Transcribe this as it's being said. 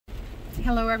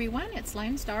Hello everyone, it's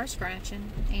LoneStar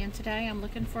Scratching, and today I'm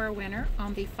looking for a winner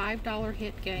on the $5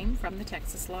 hit game from the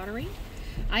Texas Lottery.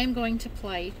 I am going to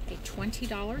play a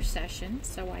 $20 session,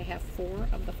 so I have 4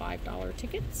 of the $5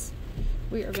 tickets.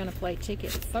 We are going to play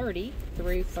ticket 30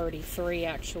 through 33.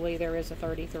 Actually, there is a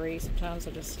 33. Sometimes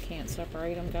I just can't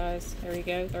separate them, guys. There you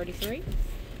go, 33.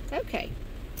 Okay.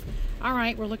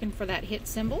 Alright, we're looking for that hit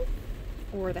symbol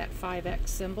or that 5X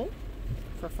symbol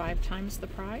for 5 times the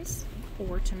prize,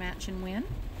 or to match and win.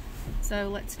 So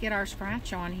let's get our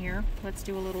scratch on here. Let's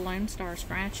do a little LoneStar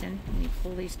scratching. Let me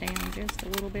pull these down just a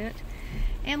little bit.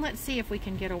 And let's see if we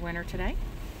can get a winner today.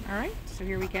 Alright, so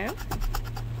here we go.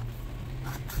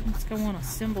 Let's go on a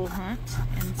symbol hunt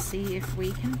and see if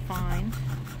we can find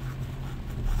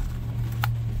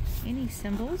any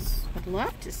symbols. I'd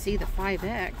love to see the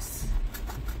 5X.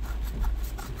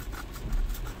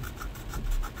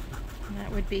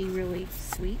 That would be really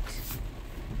sweet.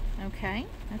 Okay,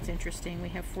 that's interesting. We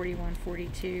have 41,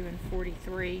 42, and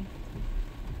 43.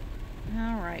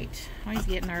 Alright, I always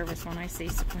get nervous when I see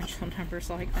sequential numbers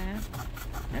like that.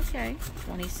 Okay,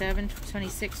 27,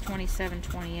 26, 27,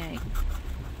 28.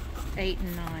 8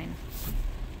 and 9.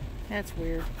 That's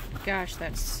weird. Gosh,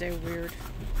 that's so weird.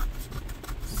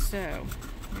 So,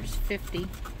 there's 50.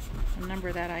 A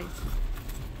number that I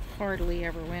hardly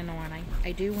ever win on.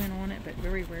 I do win on it, but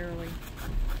very rarely.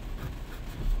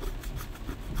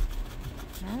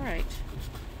 Alright.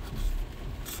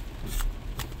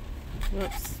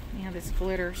 Whoops. Yeah, this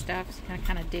glitter stuff, I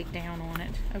kind of dig down on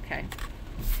it. Okay.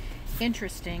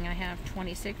 Interesting. I have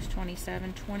 26,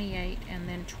 27, 28, and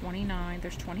then 29.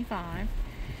 There's 25.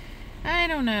 I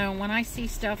don't know. When I see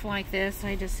stuff like this,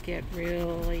 I just get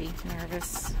really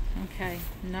nervous. Okay.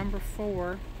 Number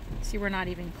 4. See, we're not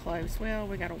even close. Well,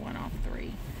 we got a 1 off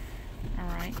 3.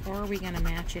 Alright. Or are we going to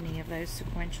match any of those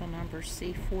sequential numbers?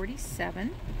 See,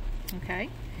 47. Okay.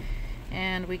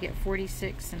 And we get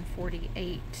 46 and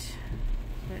 48.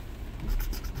 But,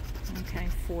 okay,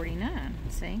 49.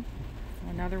 See?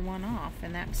 Another 1 off.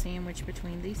 And that's sandwiched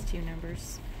between these two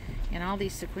numbers. And all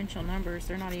these sequential numbers,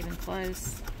 they're not even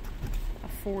close. A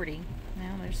 40.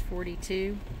 Now there's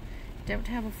 42. Don't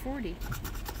have a 40.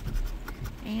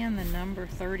 And the number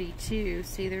 32.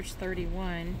 See, there's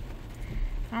 31.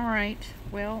 Alright,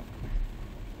 well,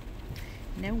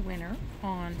 no winner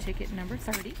on ticket number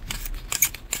 30.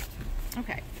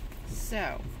 Okay,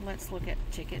 so let's look at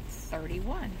ticket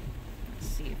 31. Let's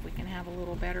see if we can have a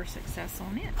little better success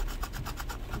on it.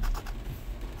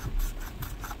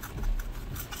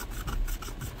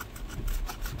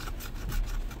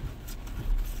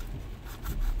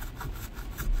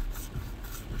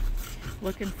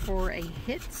 Looking for a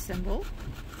hit symbol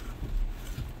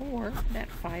or that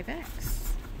 5X.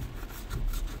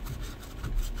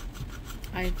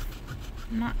 I've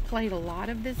not played a lot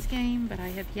of this game, but I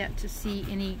have yet to see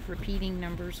any repeating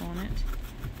numbers on it.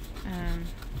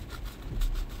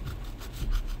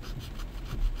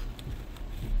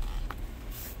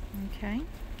 Okay.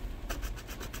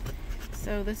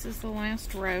 So this is the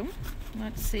last row.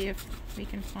 Let's see if we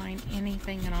can find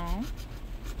anything at all.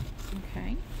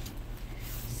 Okay.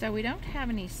 So we don't have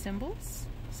any symbols,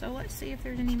 so let's see if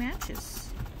there's any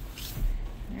matches.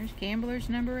 There's gambler's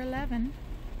number 11,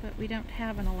 but we don't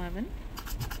have an 11.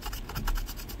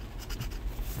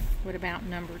 What about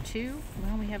number 2?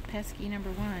 Well, we have pesky number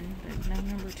 1, but no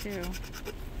number 2.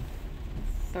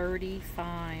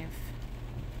 35.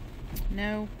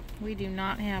 No, we do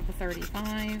not have a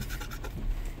 35.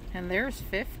 And there's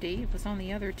 50. It was on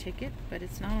the other ticket, but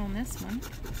it's not on this one.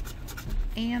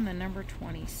 And the number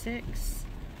 26.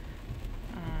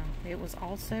 It was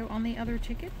also on the other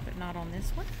ticket, but not on this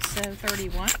one. So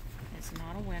 31 is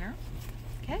not a winner.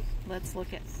 Okay, let's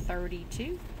look at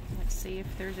 32. Let's see if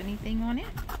there's anything on it.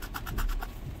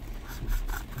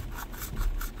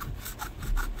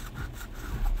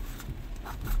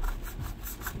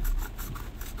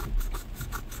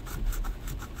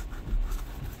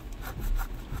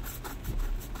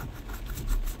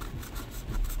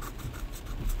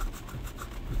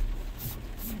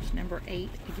 There's number 8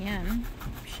 again.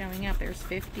 Showing up. There's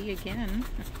 50 again.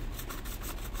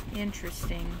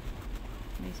 Interesting.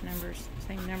 These numbers,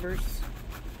 same numbers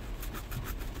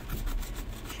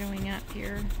showing up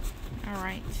here.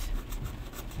 Alright.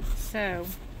 So,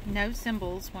 no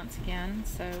symbols once again.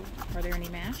 So, are there any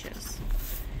matches?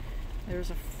 There's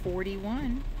a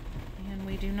 41, and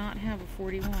we do not have a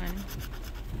 41.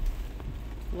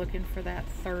 Looking for that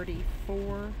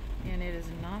 34, and it is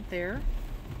not there.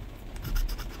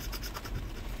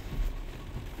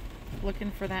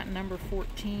 Looking for that number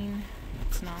 14.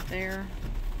 It's not there.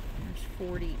 There's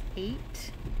 48.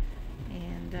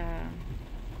 And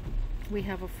we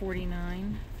have a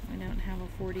 49. We don't have a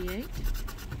 48.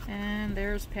 And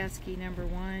there's pesky number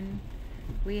 1.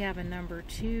 We have a number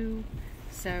 2,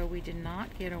 so we did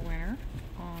not get a winner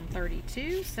on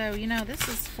 32. So, you know, this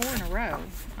is 4 in a row.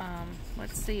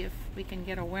 Let's see if we can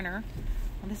get a winner.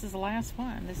 Well, this is the last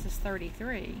one. This is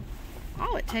 33.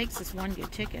 All it takes is one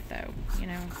good ticket, though. You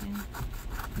know,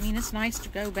 I mean, it's nice to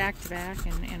go back to back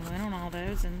and win on all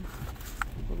those, and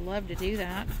would love to do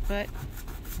that, but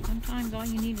sometimes all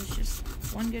you need is just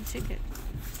one good ticket.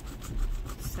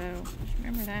 So just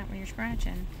remember that when you're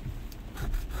scratching.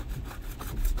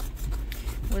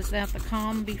 Was that the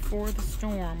calm before the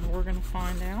storm? We're going to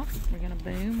find out. We're going to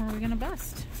boom or we're going to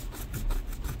bust.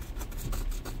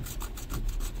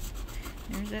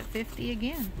 There's that 50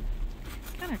 again.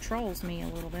 Kind of trolls me a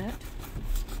little bit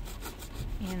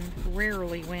and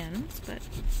rarely wins, but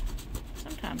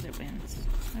sometimes it wins.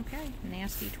 Okay,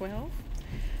 nasty 12.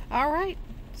 All right,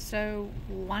 so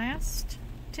last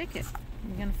ticket.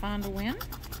 I'm going to find a win.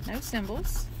 No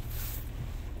symbols.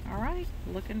 All right,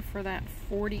 looking for that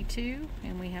 42,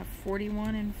 and we have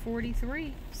 41 and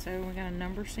 43. So we got a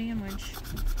number sandwich.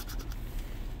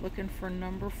 Looking for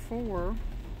number 4.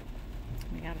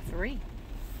 We got a 3.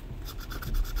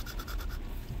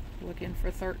 Looking for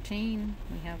 13.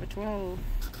 We have a 12.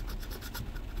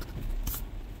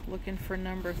 Looking for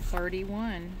number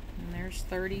 31, and there's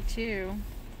 32.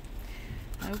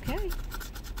 Okay.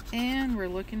 And we're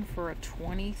looking for a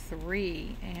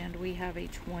 23, and we have a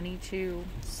 22.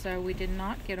 So we did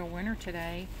not get a winner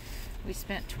today. We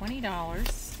spent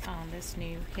 $20 on this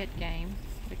new hit game,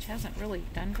 which hasn't really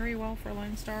done very well for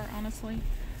LoneStar, honestly.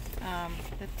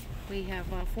 But we have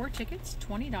 4 tickets,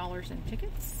 $20 in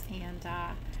tickets, and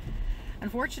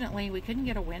unfortunately we couldn't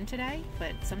get a win today,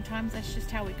 but sometimes that's just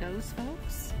how it goes,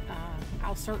 folks.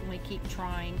 I'll certainly keep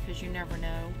trying, because you never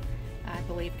know. I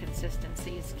believe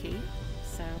consistency is key.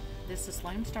 So this is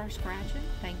LoneStar Scratching.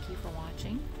 Thank you for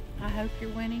watching. I hope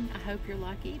you're winning. I hope you're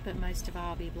lucky, but most of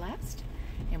all, be blessed.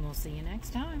 And we'll see you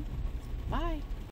next time. Bye.